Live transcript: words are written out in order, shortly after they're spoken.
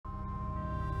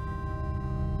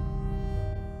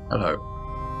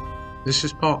Hello, this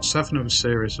is part 7 of a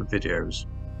series of videos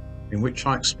in which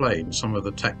I explain some of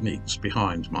the techniques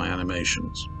behind my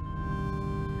animations.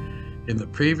 In the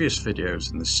previous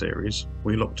videos in this series,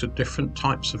 we looked at different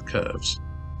types of curves,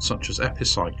 such as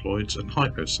epicycloids and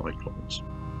hypocycloids.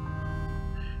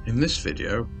 In this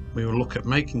video, we will look at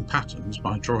making patterns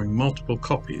by drawing multiple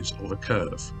copies of a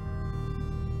curve.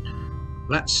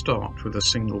 Let's start with a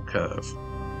single curve.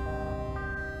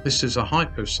 This is a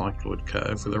hypocycloid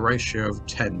curve with a ratio of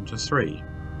 10:3.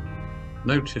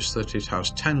 Notice that it has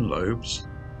 10 lobes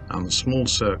and the small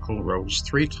circle rolls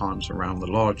 3 times around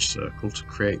the large circle to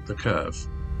create the curve.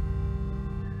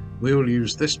 We will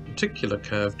use this particular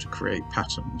curve to create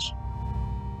patterns,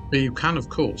 but you can of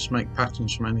course make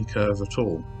patterns from any curve at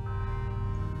all.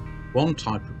 One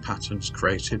type of pattern is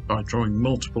created by drawing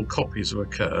multiple copies of a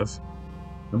curve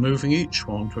and moving each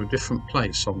one to a different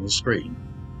place on the screen.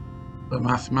 The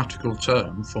mathematical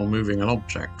term for moving an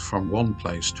object from one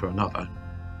place to another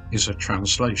is a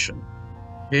translation.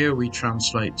 Here we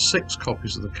translate 6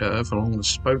 copies of the curve along the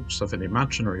spokes of an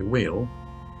imaginary wheel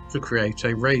to create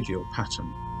a radial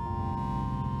pattern.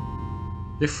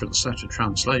 A different set of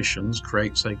translations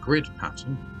creates a grid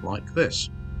pattern like this.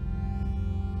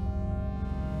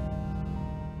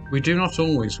 We do not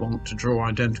always want to draw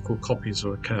identical copies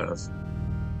of a curve.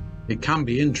 It can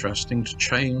be interesting to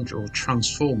change or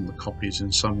transform the copies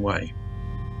in some way.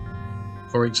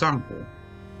 For example,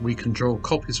 we can draw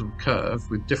copies of a curve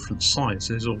with different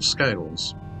sizes or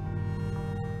scales.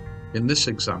 In this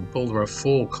example, there are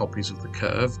 4 copies of the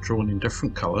curve drawn in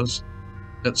different colours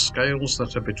at scales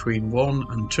that are between 1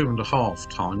 and 2.5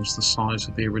 times the size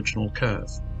of the original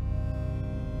curve.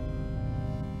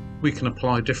 We can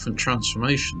apply different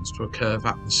transformations to a curve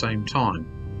at the same time.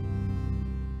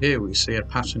 Here we see a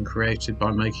pattern created by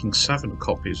making 7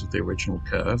 copies of the original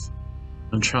curve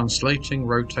and translating,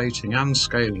 rotating and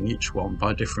scaling each one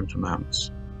by different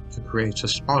amounts to create a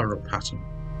spiral pattern.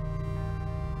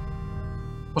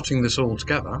 Putting this all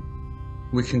together,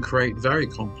 we can create very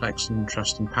complex and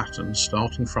interesting patterns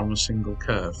starting from a single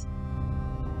curve.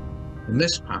 In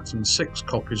this pattern, 6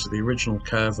 copies of the original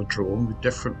curve are drawn with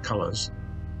different colours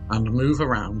and move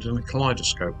around in a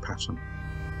kaleidoscope pattern.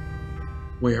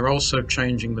 We are also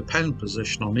changing the pen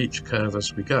position on each curve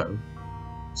as we go,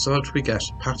 so that we get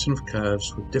a pattern of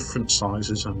curves with different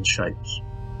sizes and shapes.